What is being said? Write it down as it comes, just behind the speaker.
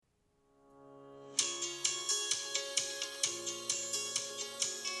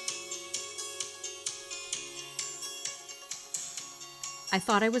I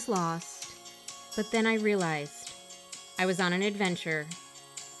thought I was lost, but then I realized I was on an adventure,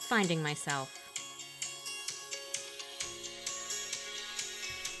 finding myself.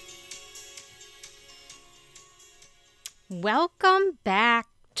 Welcome back.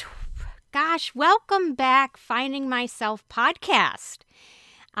 Welcome back, Finding Myself podcast.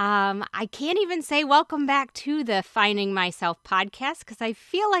 I can't even say welcome back to the Finding Myself podcast because I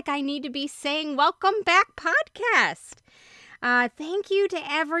feel like I need to be saying welcome back podcast. Thank you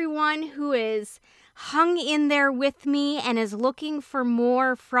to everyone who is hung in there with me and is looking for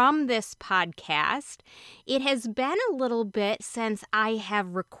more from this podcast. It has been a little bit since I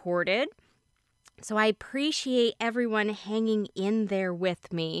have recorded, so I appreciate everyone hanging in there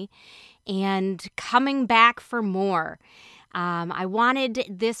with me and coming back for more. I wanted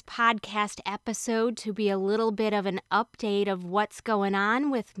this podcast episode to be a little bit of an update of what's going on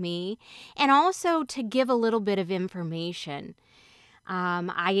with me and also to give a little bit of information.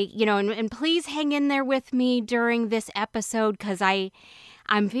 And please hang in there with me during this episode because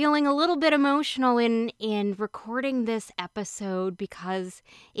I'm feeling a little bit emotional in recording this episode because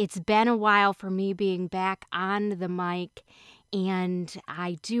it's been a while for me being back on the mic, and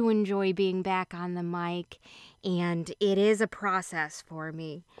I do enjoy being back on the mic, and it is a process for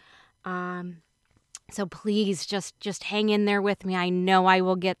me. So please just hang in there with me. I know I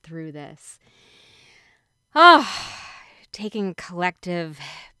will get through this. Taking a collective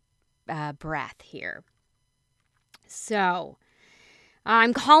breath here. So,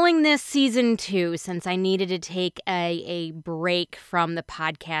 I'm calling this season 2 since I needed to take a break from the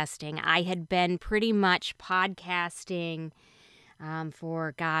podcasting. I had been pretty much podcasting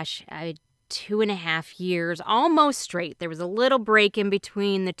for 2.5 years, almost straight. There was a little break in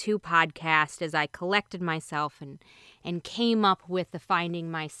between the two podcasts as I collected myself and came up with the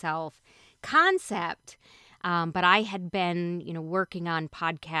Finding Myself concept. But I had been, working on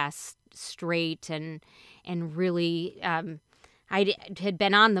podcasts straight and really, I had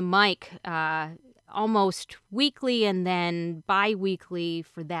been on the mic almost weekly and then bi-weekly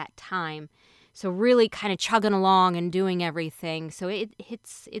for that time. So really kind of chugging along and doing everything. So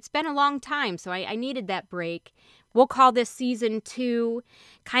it's been a long time. So I needed that break. We'll call this season 2,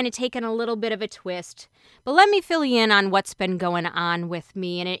 kind of taking a little bit of a twist. But let me fill you in on what's been going on with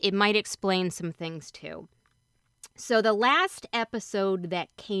me, and it might explain some things too. So the last episode that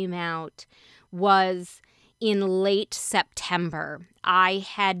came out was in late September. I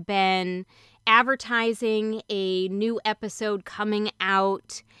had been advertising a new episode coming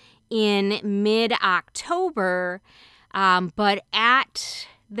out in mid-October, but at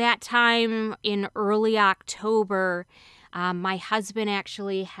that time in early October, my husband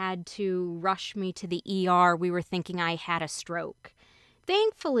actually had to rush me to the ER. We were thinking I had a stroke.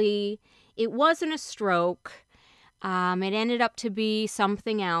 Thankfully, it wasn't a stroke. It ended up to be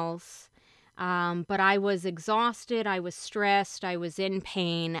something else, but I was exhausted, I was stressed, I was in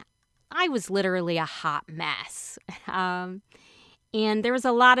pain. I was literally a hot mess. And there was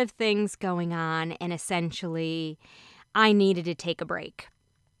a lot of things going on, and essentially, I needed to take a break.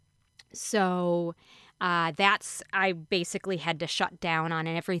 So I basically had to shut down on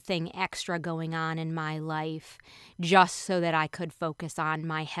everything extra going on in my life just so that I could focus on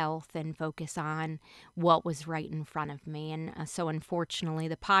my health and focus on what was right in front of me. And so unfortunately,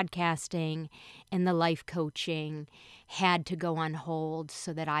 the podcasting and the life coaching had to go on hold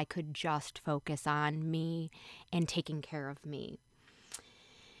so that I could just focus on me and taking care of me.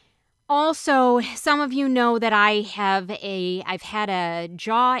 Also, some of you know that I've had a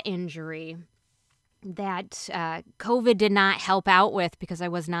jaw injury that COVID did not help out with because I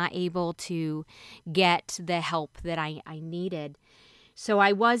was not able to get the help that I needed. So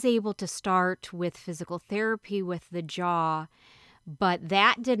I was able to start with physical therapy with the jaw, but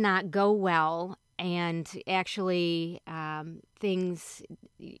that did not go well. And actually, things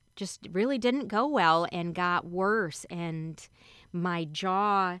just really didn't go well and got worse. And my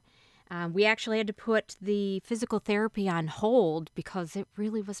jaw, we actually had to put the physical therapy on hold because it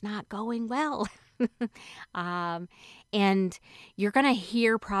really was not going well. And you're going to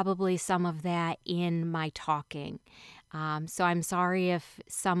hear probably some of that in my talking. So I'm sorry if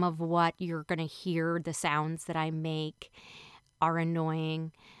some of what you're going to hear, the sounds that I make, are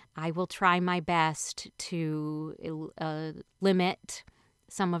annoying. I will try my best to limit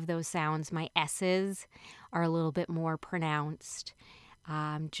some of those sounds. My S's are a little bit more pronounced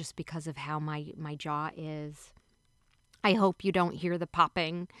just because of how my jaw is. I hope you don't hear the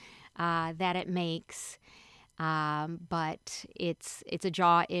popping that it makes. But it's a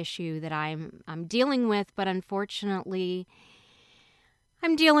jaw issue that I'm dealing with. But unfortunately,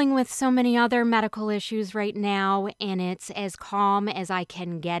 I'm dealing with so many other medical issues right now, and it's as calm as I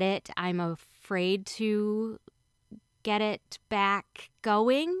can get it. I'm afraid to get it back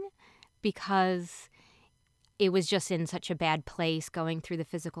going because it was just in such a bad place going through the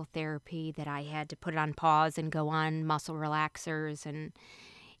physical therapy that I had to put it on pause and go on muscle relaxers. And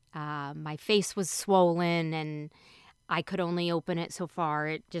my face was swollen, and I could only open it so far.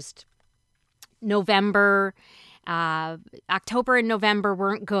 It just, November, October and November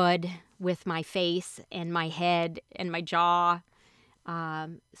weren't good with my face and my head and my jaw.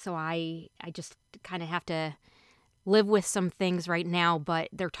 So I just kind of have to live with some things right now, but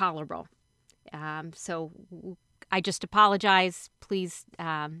they're tolerable. So I just apologize. Please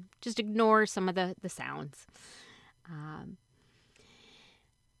just ignore some of the sounds.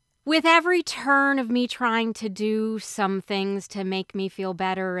 With every turn of me trying to do some things to make me feel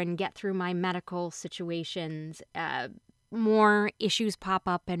better and get through my medical situations, more issues pop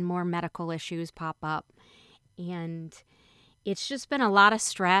up and more medical issues pop up. And it's just been a lot of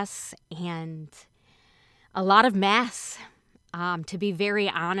stress and a lot of mess. To be very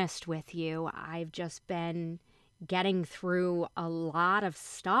honest with you, I've just been getting through a lot of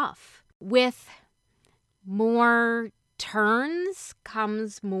stuff. With more turns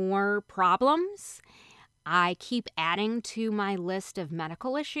comes more problems. I keep adding to my list of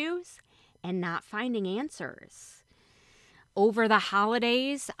medical issues and not finding answers. Over the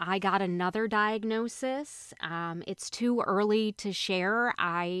holidays, I got another diagnosis. It's too early to share.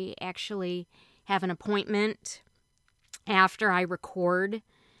 I actually have an appointment after I record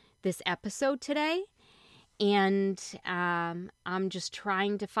this episode today. And I'm just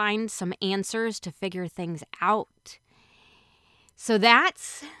trying to find some answers to figure things out. So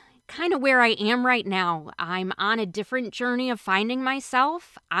that's kind of where I am right now. I'm on a different journey of finding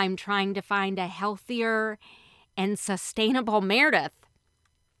myself. I'm trying to find a healthier and sustainable Meredith.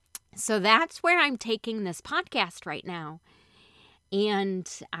 So that's where I'm taking this podcast right now. And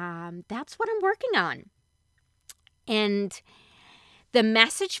that's what I'm working on. And the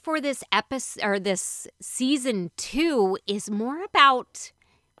message for this episode, or this season 2, is more about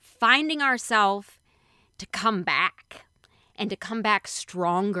finding ourselves to come back and to come back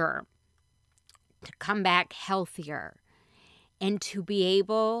stronger, to come back healthier, and to be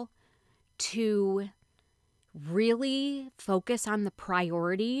able to really focus on the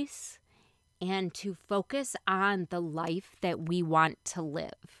priorities and to focus on the life that we want to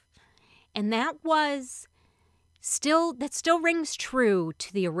live. And that still rings true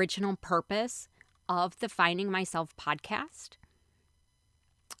to the original purpose of the Finding Myself podcast.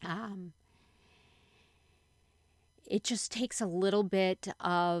 It just takes a little bit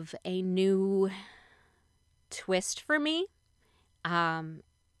of a new twist for me. And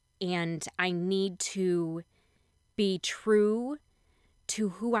I need to be true to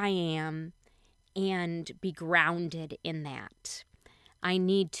who I am and be grounded in that. I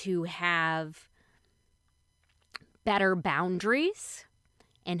need to have better boundaries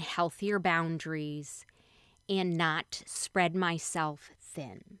and healthier boundaries and not spread myself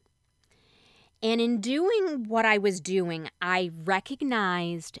thin. And in doing what I was doing, I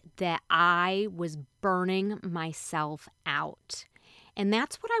recognized that I was burning myself out. And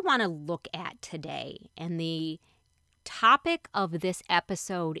that's what I want to look at today. And the topic of this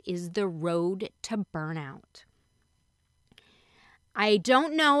episode is the road to burnout. I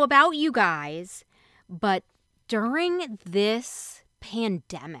don't know about you guys, but during this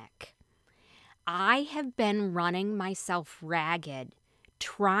pandemic, I have been running myself ragged,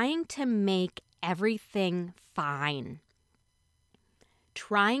 trying to make everything fine,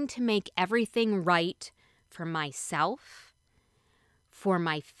 trying to make everything right for myself, for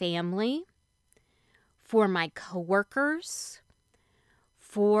my family, for my coworkers,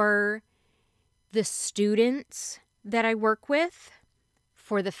 for the students that I work with,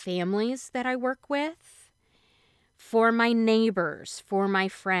 for the families that I work with, for my neighbors, for my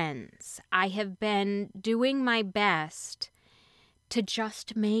friends. I have been doing my best to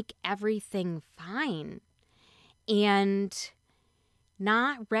just make everything fine and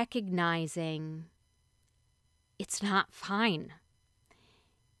not recognizing it's not fine.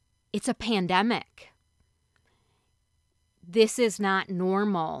 It's a pandemic. This is not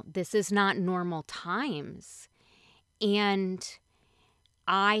normal. This is not normal times. And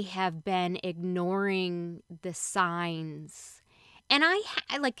I have been ignoring the signs. And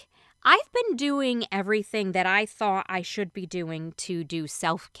I've been doing everything that I thought I should be doing to do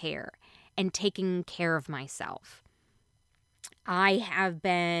self-care and taking care of myself. I have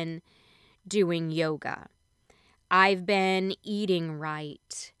been doing yoga. I've been eating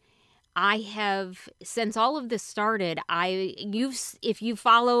right. I have, since all of this started, if you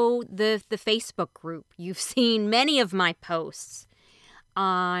follow the Facebook group, you've seen many of my posts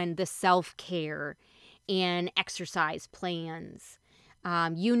on the self-care and exercise plans.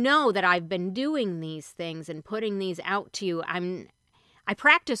 You know that I've been doing these things and putting these out to you. I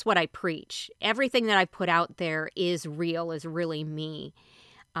practice what I preach. Everything that I put out there is real, is really me.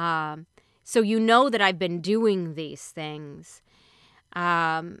 So you know that I've been doing these things.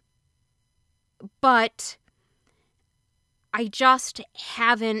 But I just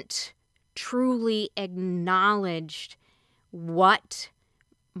haven't truly acknowledged what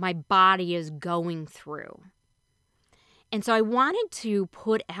my body is going through. And so I wanted to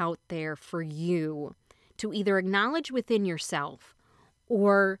put out there for you to either acknowledge within yourself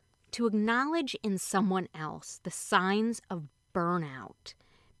or to acknowledge in someone else the signs of burnout,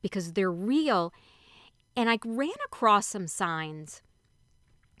 because they're real. And I ran across some signs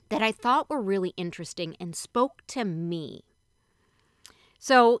that I thought were really interesting and spoke to me.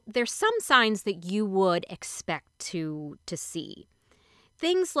 So there's some signs that you would expect to see.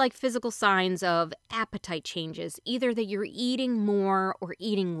 Things like physical signs of appetite changes, either that you're eating more or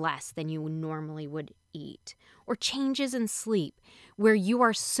eating less than you normally would eat, or changes in sleep where you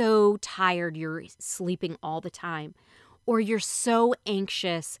are so tired you're sleeping all the time, or you're so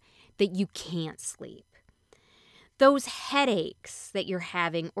anxious that you can't sleep. Those headaches that you're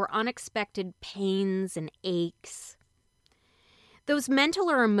having or unexpected pains and aches. Those mental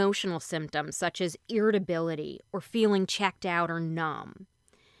or emotional symptoms such as irritability or feeling checked out or numb.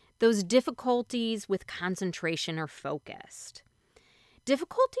 Those difficulties with concentration or focused.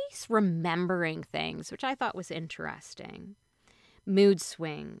 Difficulties remembering things, which I thought was interesting. Mood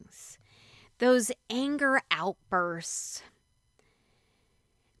swings. Those anger outbursts.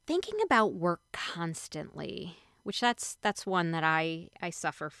 Thinking about work constantly, which that's one that I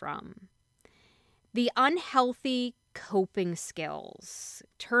suffer from. The unhealthy coping skills,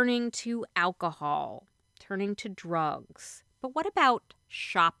 turning to alcohol, turning to drugs. But what about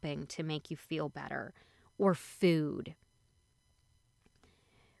shopping to make you feel better, or food?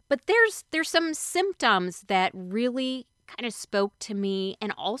 But there's some symptoms that really kind of spoke to me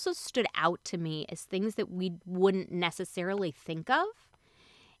and also stood out to me as things that we wouldn't necessarily think of.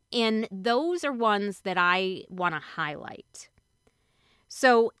 And those are ones that I want to highlight.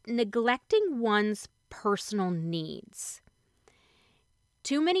 So, neglecting one's personal needs.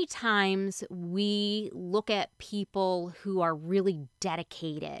 Too many times we look at people who are really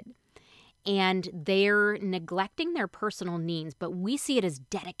dedicated and they're neglecting their personal needs, but we see it as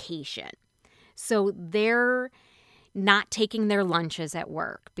dedication. So they're not taking their lunches at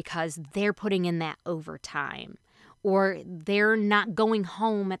work because they're putting in that overtime. Or they're not going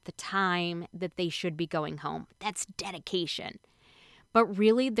home at the time that they should be going home. That's dedication. But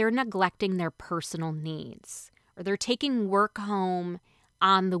really, they're neglecting their personal needs. Or they're taking work home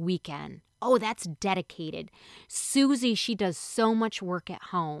on the weekend. Oh, that's dedicated. Susie, she does so much work at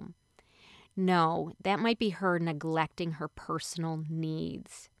home. No, that might be her neglecting her personal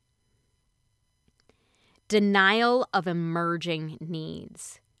needs. Denial of emerging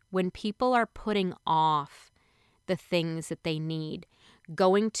needs. When people are putting off the things that they need,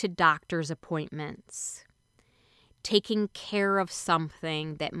 going to doctor's appointments, taking care of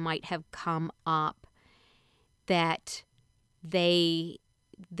something that might have come up that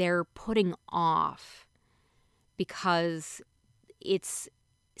they're putting off because it's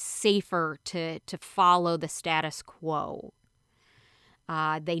safer to follow the status quo.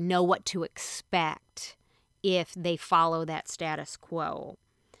 They know what to expect if they follow that status quo.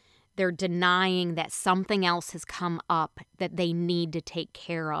 They're denying that something else has come up that they need to take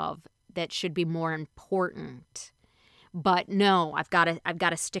care of that should be more important. But no, I've got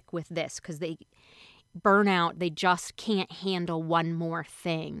to stick with this because they burn out. They just can't handle one more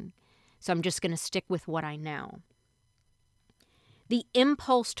thing. So I'm just going to stick with what I know. The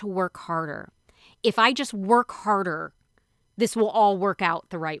impulse to work harder. If I just work harder, this will all work out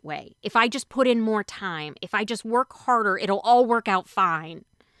the right way. If I just put in more time, if I just work harder, it'll all work out fine.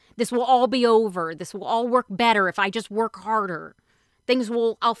 This will all be over. This will all work better if I just work harder.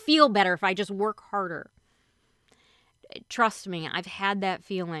 I'll feel better if I just work harder. Trust me, I've had that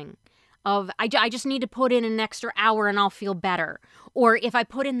feeling of I just need to put in an extra hour and I'll feel better. Or if I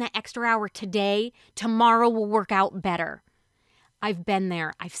put in the extra hour today, tomorrow will work out better. I've been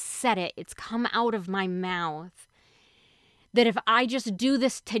there. I've said it. It's come out of my mouth. That if I just do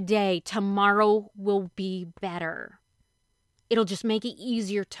this today, tomorrow will be better. It'll just make it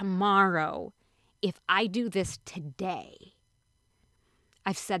easier tomorrow if I do this today.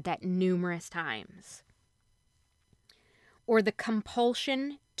 I've said that numerous times. or the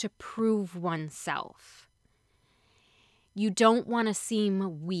compulsion to prove oneself. You don't want to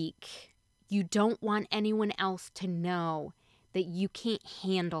seem weak. You don't want anyone else to know that you can't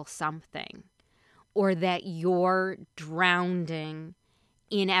handle something or that you're drowning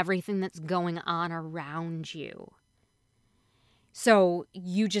in everything that's going on around you. So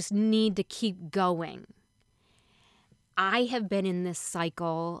you just need to keep going. I have been in this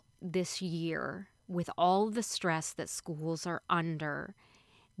cycle this year with all the stress that schools are under,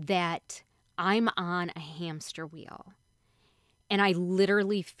 that I'm on a hamster wheel. And I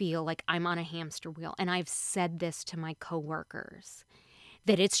literally feel like I'm on a hamster wheel. And I've said this to my coworkers,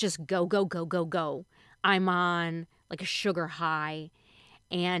 that it's just go, go, go, go, go. I'm on like a sugar high.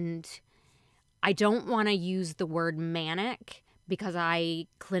 And I don't want to use the word manic because I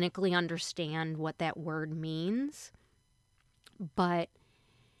clinically understand what that word means. But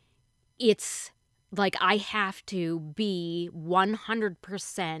it's like I have to be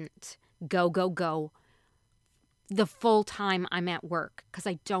 100% go, go, go the full time I'm at work because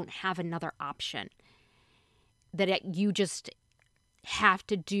I don't have another option. That you just have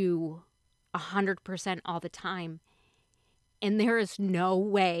to do 100% all the time. And there is no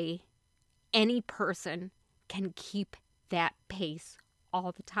way any person can keep that pace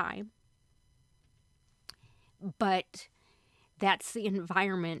all the time. But that's the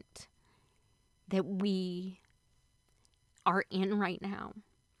environment that we are in right now.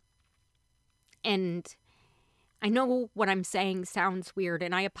 And I know what I'm saying sounds weird,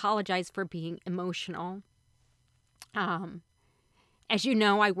 and I apologize for being emotional. As you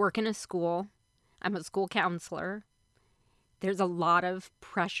know, I work in a school. I'm a school counselor. There's a lot of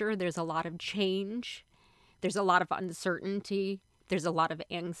pressure. There's a lot of change. There's a lot of uncertainty. There's a lot of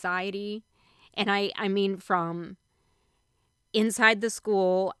anxiety. And I mean from inside the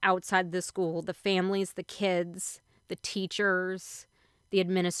school, outside the school, the families, the kids, the teachers, the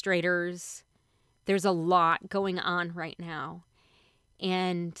administrators. There's a lot going on right now.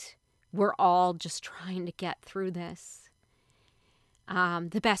 And we're all just trying to get through this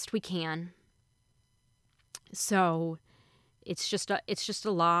the best we can. So it's just a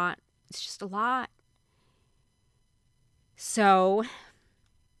lot. It's just a lot. So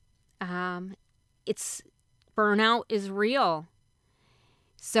it's burnout is real.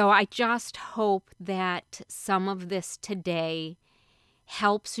 So I just hope that some of this today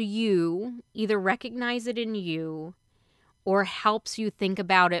helps you either recognize it in you or helps you think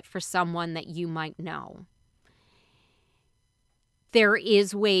about it for someone that you might know. There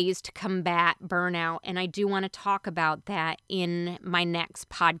is ways to combat burnout, and I do want to talk about that in my next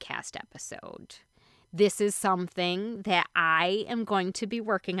podcast episode. This is something that I am going to be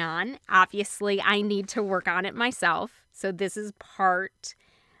working on. Obviously, I need to work on it myself. So this is part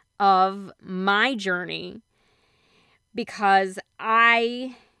of my journey because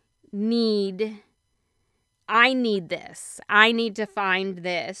I need this. I need to find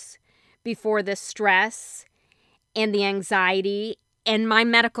this before the stress and the anxiety and my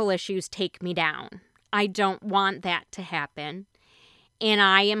medical issues take me down. I don't want that to happen. And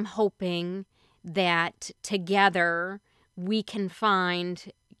I am hoping that together we can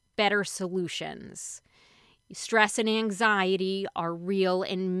find better solutions. Stress and anxiety are real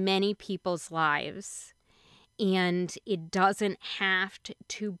in many people's lives, and it doesn't have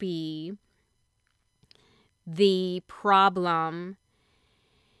to be the problem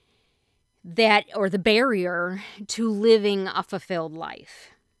that or the barrier to living a fulfilled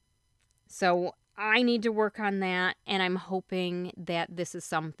life. So I need to work on that, and I'm hoping that this is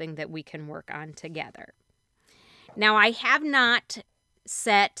something that we can work on together. Now, I have not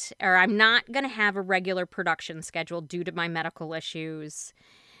set, or I'm not going to have a regular production schedule due to my medical issues,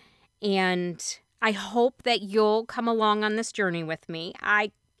 and I hope that you'll come along on this journey with me.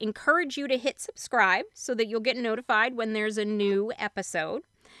 I encourage you to hit subscribe so that you'll get notified when there's a new episode.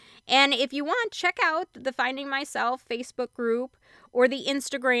 And if you want, check out the Finding Myself Facebook group or the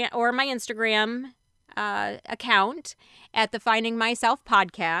Instagram or my Instagram account at the Finding Myself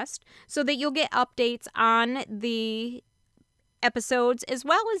podcast so that you'll get updates on the episodes as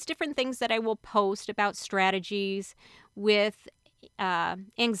well as different things that I will post about strategies with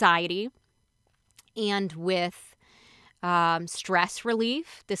anxiety and with stress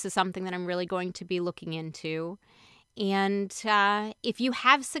relief. This is something that I'm really going to be looking into. And if you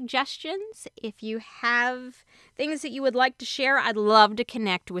have suggestions, if you have things that you would like to share, I'd love to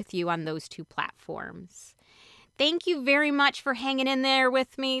connect with you on those two platforms. thank you very much for hanging in there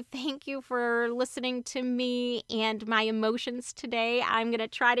with me. Thank you for listening to me and my emotions today. I'm going to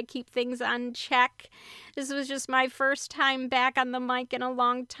try to keep things on check. This was just my first time back on the mic in a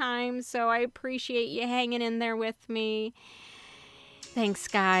long time, so I appreciate you hanging in there with me. Thanks,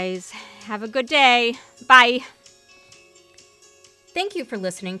 guys. Have a good day. Bye. Thank you for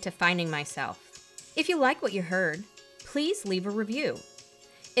listening to Finding Myself. If you like what you heard, please leave a review.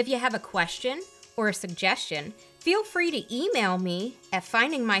 If you have a question or a suggestion, feel free to email me at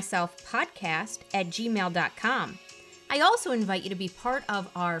findingmyselfpodcast@gmail.com. I also invite you to be part of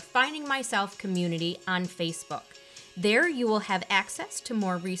our Finding Myself community on Facebook. There you will have access to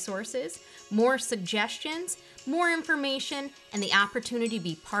more resources, more suggestions, more information, and the opportunity to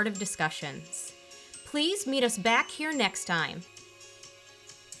be part of discussions. Please meet us back here next time.